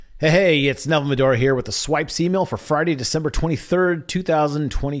Hey, it's Neville Medora here with the Swipes email for Friday, December 23rd,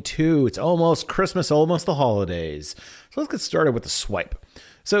 2022. It's almost Christmas, almost the holidays. So let's get started with the swipe.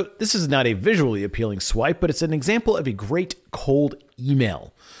 So this is not a visually appealing swipe, but it's an example of a great cold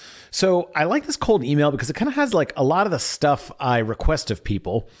email. So I like this cold email because it kind of has like a lot of the stuff I request of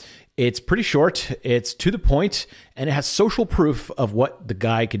people. It's pretty short, it's to the point, and it has social proof of what the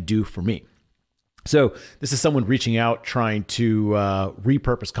guy could do for me. So this is someone reaching out, trying to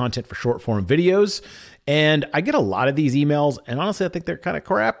repurpose content for short form videos. And I get a lot of these emails, and honestly, I think they're kind of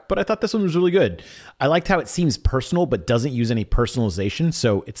crap, but I thought this one was really good. I liked how it seems personal, but doesn't use any personalization,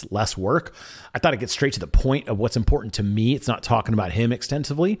 so it's less work. I thought it gets straight to the point of what's important to me. It's not talking about him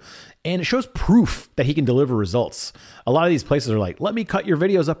extensively, and it shows proof that he can deliver results. A lot of these places are like, let me cut your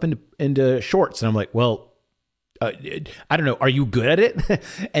videos up into shorts. And I'm like, well, I don't know, are you good at it?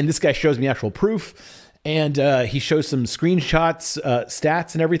 And this guy shows me actual proof, and he shows some screenshots,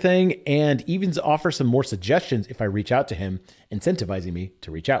 stats and everything, and even offers some more suggestions if I reach out to him, incentivizing me to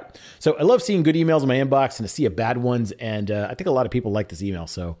reach out. So I love seeing good emails in my inbox and to see bad ones, and I think a lot of people like this email,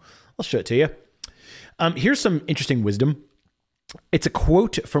 so I'll show it to you. Here's some interesting wisdom. It's a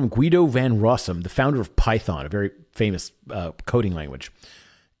quote from Guido van Rossum, the founder of Python, a very famous coding language.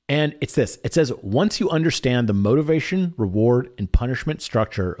 And it's this. It says, once you understand the motivation, reward, and punishment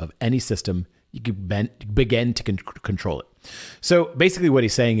structure of any system, you can begin to control it. So basically what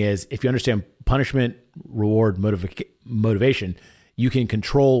he's saying is, if you understand punishment, reward, motivation, you can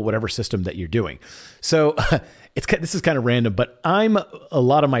control whatever system that you're doing. So this is kind of random, but I'm a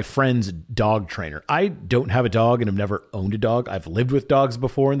lot of my friends' dog trainer. I don't have a dog and I've never owned a dog. I've lived with dogs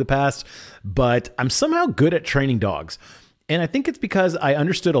before in the past, but I'm somehow good at training dogs. And I think it's because I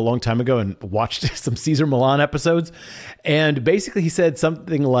understood a long time ago and watched some Cesar Millan episodes. And basically he said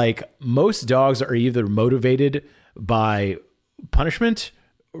something like, most dogs are either motivated by punishment,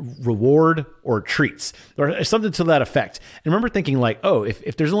 reward, or treats, or something to that effect. And I remember thinking like, oh,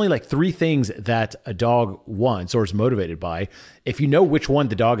 if there's only like three things that a dog wants or is motivated by, if you know which one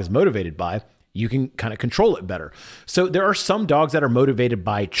the dog is motivated by, you can kind of control it better. So there are some dogs that are motivated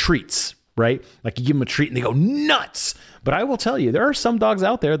by treats, right? Like you give them a treat and they go nuts. But I will tell you, there are some dogs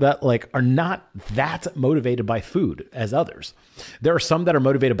out there that like are not that motivated by food as others. There are some that are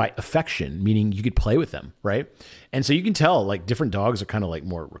motivated by affection, meaning you could play with them, right? And so you can tell like different dogs are kind of like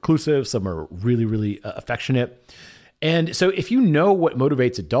more reclusive. Some are really, really affectionate. And so if you know what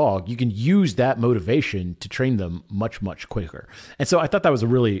motivates a dog, you can use that motivation to train them much, much quicker. And so I thought that was a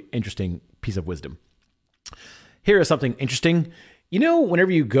really interesting piece of wisdom. Here is something interesting. You know,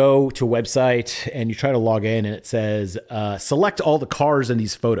 whenever you go to a website and you try to log in and it says, select all the cars in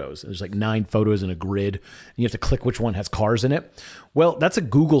these photos. There's like 9 photos in a grid. And you have to click which one has cars in it. Well, that's a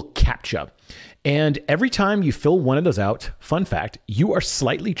Google CAPTCHA. And every time you fill one of those out, fun fact, you are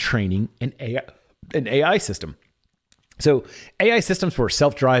slightly training an AI system. So AI systems for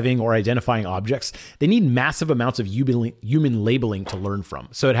self-driving or identifying objects, they need massive amounts of human labeling to learn from.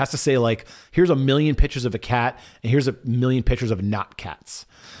 So it has to say like, here's 1 million pictures of a cat and here's 1 million pictures of not cats.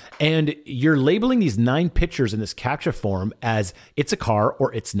 And you're labeling these 9 pictures in this CAPTCHA form as it's a car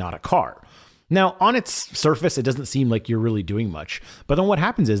or it's not a car. Now, on its surface, it doesn't seem like you're really doing much. But then what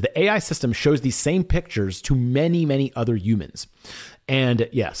happens is the AI system shows these same pictures to many, many other humans. And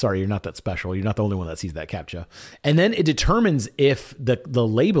yeah, sorry, you're not that special. You're not the only one that sees that CAPTCHA. And then it determines if the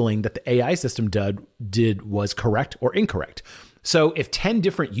labeling that the AI system did was correct or incorrect. So if 10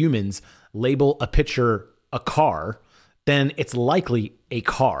 different humans label a picture a car, then it's likely a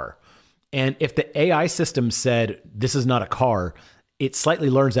car. And if the AI system said, this is not a car, it slightly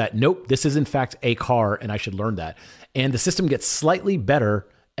learns that, nope, this is in fact a car and I should learn that. And the system gets slightly better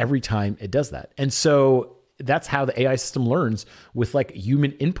every time it does that. And so that's how the AI system learns with like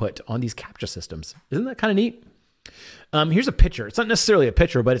human input on these CAPTCHA systems. Isn't that kind of neat? Here's a picture. It's not necessarily a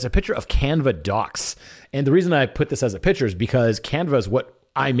picture, but it's a picture of Canva docs. And the reason I put this as a picture is because Canva is what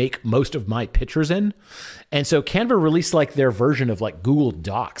I make most of my pictures in. And so Canva released like their version of like Google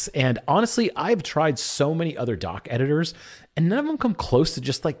Docs. And honestly, I've tried so many other doc editors and none of them come close to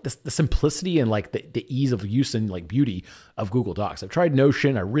just like the simplicity and like the ease of use and like beauty of Google Docs. I've tried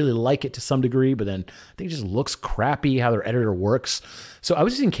Notion. I really like it to some degree, but then I think it just looks crappy how their editor works. So I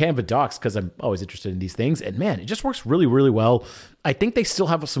was using Canva Docs because I'm always interested in these things. And man, it just works really, really well. I think they still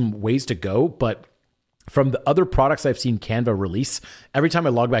have some ways to go, but from the other products I've seen Canva release, every time I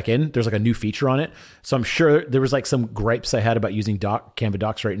log back in, there's like a new feature on it. So I'm sure there was like some gripes I had about using Canva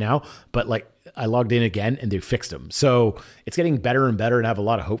Docs right now, but like I logged in again and they fixed them. So it's getting better and better and I have a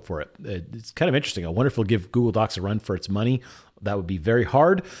lot of hope for it. It's kind of interesting. I wonder if it'll give Google Docs a run for its money. That would be very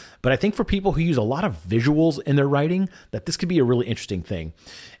hard. But I think for people who use a lot of visuals in their writing, that this could be a really interesting thing.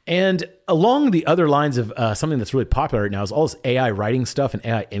 And along the other lines of something that's really popular right now is all this AI writing stuff and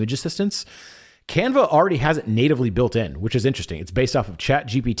AI image assistance. Canva already has it natively built in, which is interesting. It's based off of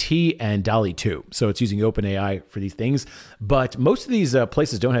ChatGPT and DALL-E 2. So it's using OpenAI for these things. But most of these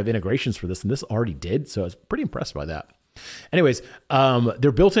places don't have integrations for this, and this already did. So I was pretty impressed by that. Anyways,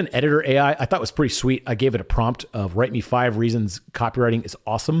 their built-in editor AI I thought was pretty sweet. I gave it a prompt of write me 5 reasons copywriting is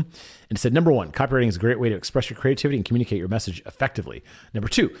awesome. And it said, number 1, copywriting is a great way to express your creativity and communicate your message effectively. Number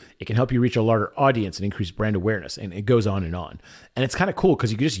 2, it can help you reach a larger audience and increase brand awareness. And it goes on. And it's kind of cool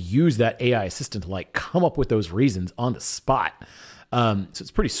because you can just use that AI assistant to like come up with those reasons on the spot. So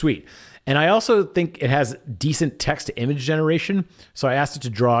it's pretty sweet. And I also think it has decent text to image generation. So I asked it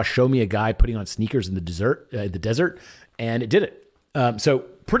to show me a guy putting on sneakers in the desert, and it did it. So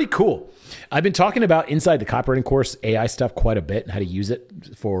pretty cool. I've been talking about inside the copywriting course AI stuff quite a bit and how to use it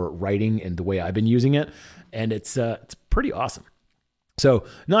for writing and the way I've been using it, and it's pretty awesome. So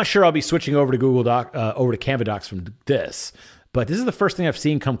not sure I'll be switching over to over to Canva Docs from this, but this is the first thing I've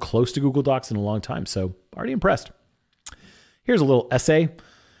seen come close to Google Docs in a long time. So already impressed. Here's a little essay.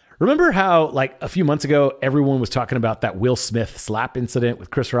 Remember how like a few months ago, everyone was talking about that Will Smith slap incident with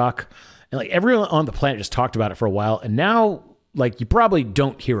Chris Rock? And like everyone on the planet just talked about it for a while. And now like you probably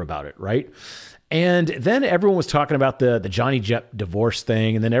don't hear about it, right? And then everyone was talking about the Johnny Depp divorce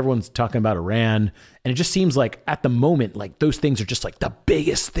thing. And then everyone's talking about Iran. And it just seems like at the moment, like those things are just like the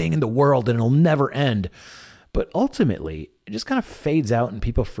biggest thing in the world and it'll never end. But ultimately, it just kind of fades out and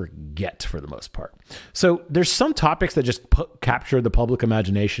people forget for the most part. So there's some topics that just capture the public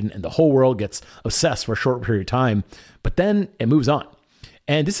imagination and the whole world gets obsessed for a short period of time, but then it moves on.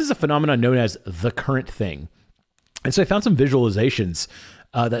 And this is a phenomenon known as the current thing. And so I found some visualizations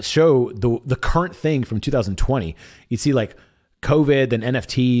that show the current thing from 2020. You'd see like COVID, then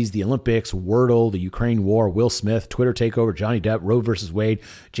NFTs, the Olympics, Wordle, the Ukraine war, Will Smith, Twitter takeover, Johnny Depp, Roe versus Wade,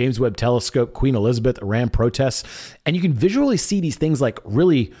 James Webb Telescope, Queen Elizabeth, Iran protests. And you can visually see these things like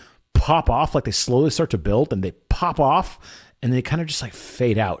really pop off, like they slowly start to build and they pop off and they kind of just like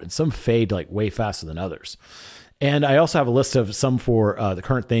fade out. And some fade like way faster than others. And I also have a list of some for the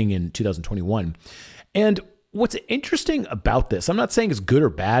current thing in 2021. And what's interesting about this, I'm not saying it's good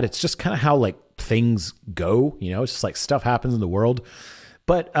or bad. It's just kind of how like things go, it's just like stuff happens in the world.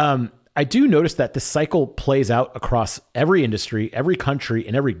 But I do notice that this cycle plays out across every industry, every country,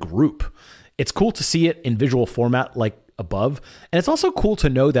 and every group. It's cool to see it in visual format like above. And it's also cool to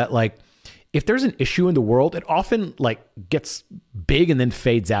know that like, if there's an issue in the world, it often like gets big and then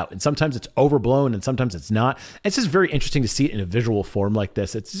fades out. And sometimes it's overblown and sometimes it's not. It's just very interesting to see it in a visual form like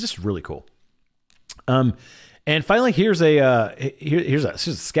this. It's just really cool. And finally, here's a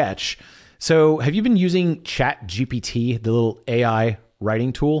sketch. So have you been using ChatGPT, the little AI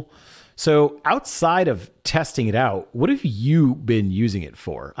writing tool? So outside of testing it out, what have you been using it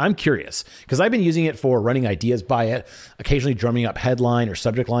for? I'm curious because I've been using it for running ideas by it, occasionally drumming up headline or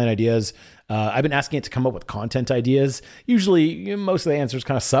subject line ideas. I've been asking it to come up with content ideas. Usually most of the answers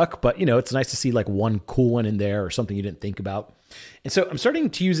kind of suck, but it's nice to see like one cool one in there or something you didn't think about. And so I'm starting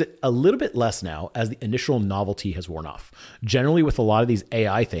to use it a little bit less now as the initial novelty has worn off. Generally with a lot of these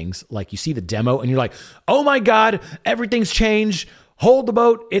AI things, like you see the demo and you're like, oh my God, everything's changed. Hold the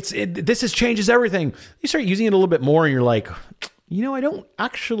boat. This changes everything. You start using it a little bit more and you're like, I don't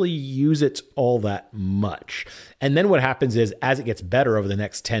actually use it all that much. And then what happens is as it gets better over the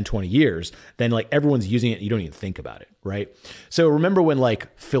next 10, 20 years, then like everyone's using it. And you don't even think about it. Right. So remember when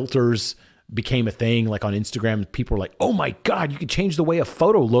like filters became a thing, like on Instagram, people were like, oh my God, you can change the way a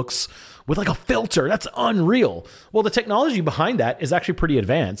photo looks with like a filter. That's unreal. Well, the technology behind that is actually pretty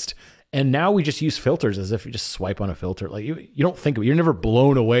advanced. And now we just use filters as if you just swipe on a filter. Like you don't think of it. You're never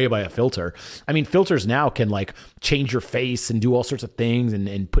blown away by a filter. I mean, filters now can like change your face and do all sorts of things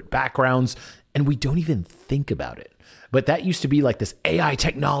and put backgrounds, and we don't even think about it. But that used to be like this AI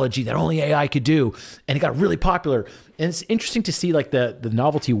technology that only AI could do. And it got really popular. And it's interesting to see like the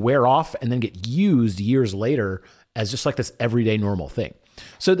novelty wear off and then get used years later as just like this everyday normal thing.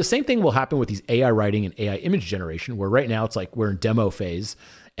 So the same thing will happen with these AI writing and AI image generation, where right now it's like we're in demo phase.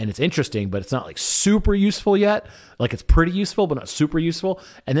 And it's interesting, but it's not like super useful yet. Like it's pretty useful, but not super useful.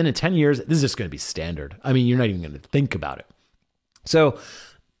 And then in 10 years, this is just going to be standard. I mean, you're not even going to think about it. So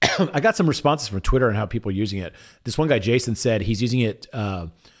I got some responses from Twitter on how people are using it. This one guy, Jason, said he's using it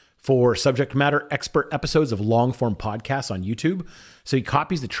for subject matter expert episodes of long form podcasts on YouTube. So he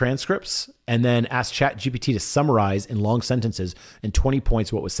copies the transcripts and then asks ChatGPT to summarize in long sentences in 20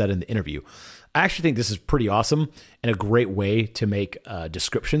 points what was said in the interview. I actually think this is pretty awesome and a great way to make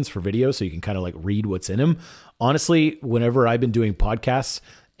descriptions for videos so you can kind of like read what's in them. Honestly, whenever I've been doing podcasts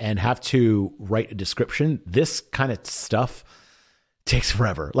and have to write a description, this kind of stuff takes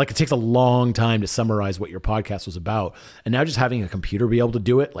forever. Like it takes a long time to summarize what your podcast was about. And now just having a computer be able to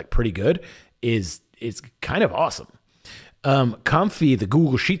do it like pretty good is kind of awesome. Comfy, the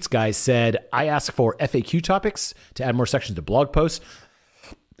Google Sheets guy, said, I ask for FAQ topics to add more sections to blog posts.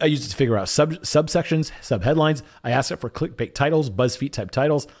 I use it to figure out subsections, subheadlines. I ask it for clickbait titles, BuzzFeed type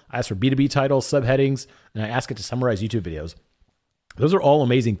titles. I ask for B2B titles, subheadings, and I ask it to summarize YouTube videos. Those are all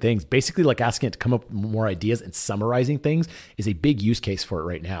amazing things. Basically, like asking it to come up with more ideas and summarizing things is a big use case for it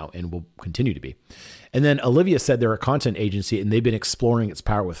right now and will continue to be. And then Olivia said they're a content agency and they've been exploring its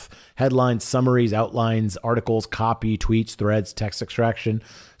power with headlines, summaries, outlines, articles, copy, tweets, threads, text extraction.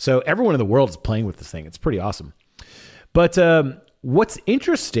 So everyone in the world is playing with this thing. It's pretty awesome. But what's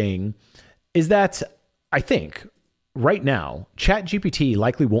interesting is that I think right now, ChatGPT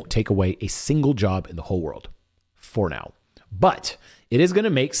likely won't take away a single job in the whole world for now. But it is going to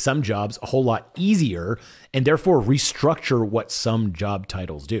make some jobs a whole lot easier and therefore restructure what some job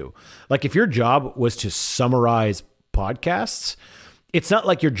titles do. Like if your job was to summarize podcasts, it's not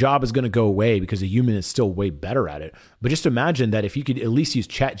like your job is going to go away because a human is still way better at it. But just imagine that if you could at least use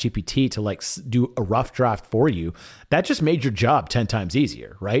ChatGPT to like do a rough draft for you, that just made your job 10 times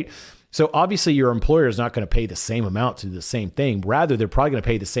easier, right? So obviously your employer is not going to pay the same amount to do the same thing. Rather, they're probably going to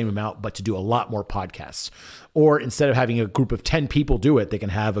pay the same amount, but to do a lot more podcasts. Or instead of having a group of 10 people do it, they can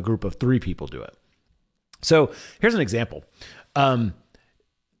have a group of 3 people do it. So here's an example.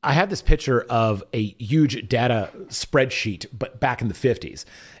 I have this picture of a huge data spreadsheet, but back in the 50s.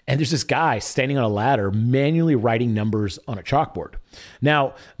 And there's this guy standing on a ladder manually writing numbers on a chalkboard.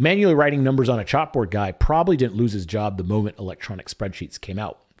 Now, manually writing numbers on a chalkboard guy probably didn't lose his job the moment electronic spreadsheets came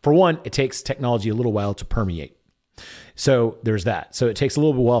out. For one, it takes technology a little while to permeate. So there's that. So it takes a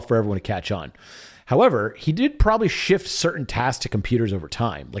little bit while for everyone to catch on. However, he did probably shift certain tasks to computers over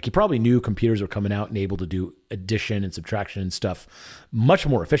time. Like he probably knew computers were coming out and able to do addition and subtraction and stuff much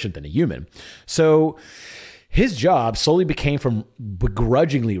more efficient than a human. So his job slowly became from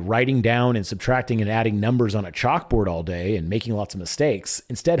begrudgingly writing down and subtracting and adding numbers on a chalkboard all day and making lots of mistakes,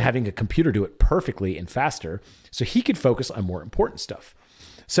 instead having a computer do it perfectly and faster so he could focus on more important stuff.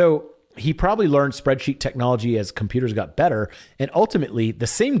 So he probably learned spreadsheet technology as computers got better. And ultimately, the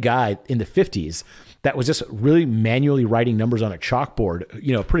same guy in the 50s that was just really manually writing numbers on a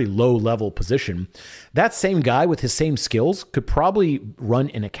chalkboard, pretty low level position, that same guy with his same skills could probably run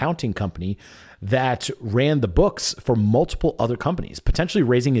an accounting company that ran the books for multiple other companies, potentially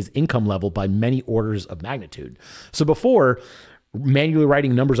raising his income level by many orders of magnitude. So before, manually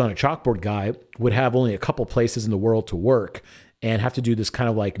writing numbers on a chalkboard guy would have only a couple places in the world to work and have to do this kind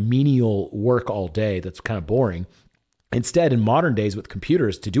of like menial work all day that's kind of boring. Instead, in modern days with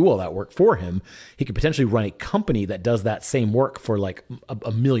computers to do all that work for him, he could potentially run a company that does that same work for like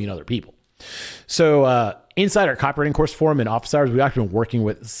a million other people. So inside our copywriting course forum and office hours, we've actually been working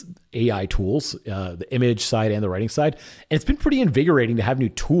with AI tools, the image side and the writing side. And it's been pretty invigorating to have new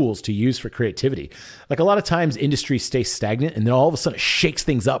tools to use for creativity. Like a lot of times industry stays stagnant and then all of a sudden it shakes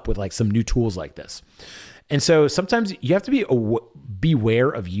things up with like some new tools like this. And so sometimes you have to beware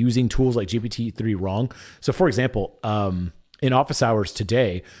of using tools like GPT-3 wrong. So for example, in office hours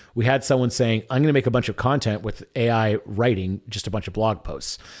today, we had someone saying, I'm going to make a bunch of content with AI writing, just a bunch of blog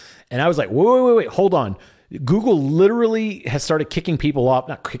posts. And I was like, wait, hold on. Google literally has started kicking people off,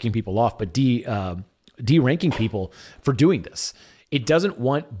 not kicking people off, but de-ranking people for doing this. It doesn't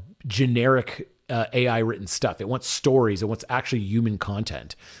want generic AI written stuff. It wants stories. It wants actually human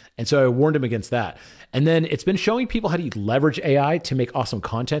content. And so I warned him against that. And then it's been showing people how to leverage AI to make awesome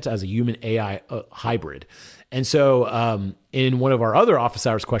content as a human AI hybrid. And so in one of our other office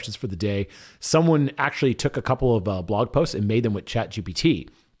hours questions for the day, someone actually took a couple of blog posts and made them with ChatGPT.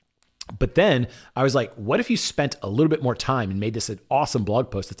 But then I was like, what if you spent a little bit more time and made this an awesome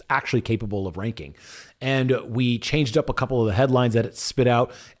blog post that's actually capable of ranking? And we changed up a couple of the headlines that it spit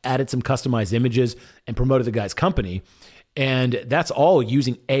out, added some customized images, and promoted the guy's company. And that's all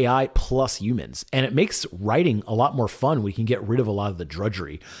using AI plus humans. And it makes writing a lot more fun. We can get rid of a lot of the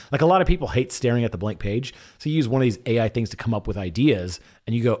drudgery. Like a lot of people hate staring at the blank page. So you use one of these AI things to come up with ideas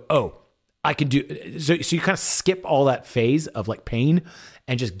and you go, oh, I can do. So you kind of skip all that phase of like pain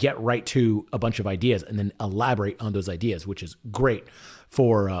and just get right to a bunch of ideas and then elaborate on those ideas, which is great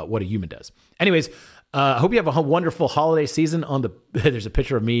for what a human does. Anyways, I hope you have a wonderful holiday season. There's a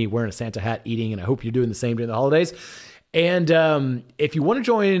picture of me wearing a Santa hat eating, and I hope you're doing the same during the holidays. And if you want to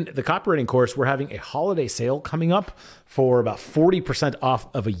join the copywriting course, we're having a holiday sale coming up for about 40%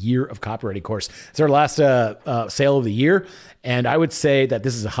 off of a year of copywriting course. It's our last sale of the year. And I would say that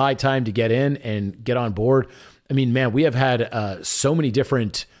this is a high time to get in and get on board. I mean, man, we have had so many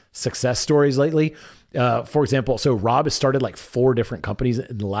different success stories lately. For example, so Rob has started like 4 different companies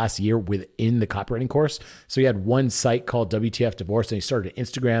in the last year within the copywriting course. So he had one site called WTF Divorce, and he started an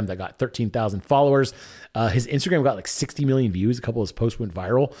Instagram that got 13,000 followers. His Instagram got like 60 million views. A couple of his posts went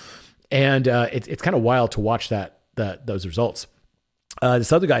viral, and it's kind of wild to watch those results.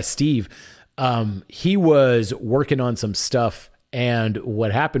 This other guy, Steve, he was working on some stuff, and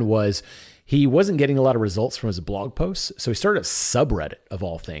what happened was he wasn't getting a lot of results from his blog posts. So he started a subreddit of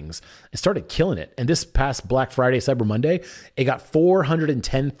all things and started killing it. And this past Black Friday, Cyber Monday, it got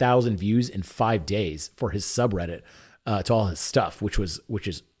 410,000 views in 5 days for his subreddit to all his stuff, which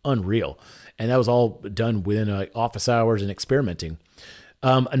is unreal. And that was all done within office hours and experimenting.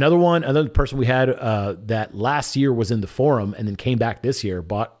 Another person we had that last year was in the forum and then came back this year,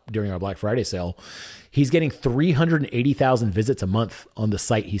 bought during our Black Friday sale. He's getting 380,000 visits a month on the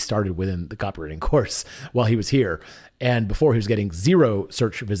site he started within the copywriting course while he was here. And before he was getting 0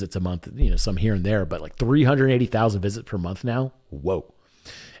 search visits a month, some here and there, but like 380,000 visits per month now. Whoa.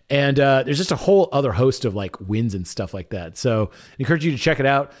 And there's just a whole other host of like wins and stuff like that. So I encourage you to check it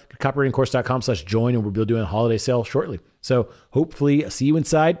out. Copywritingcourse.com/join, and we'll be doing a holiday sale shortly. So hopefully see you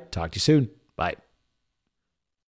inside. Talk to you soon. Bye.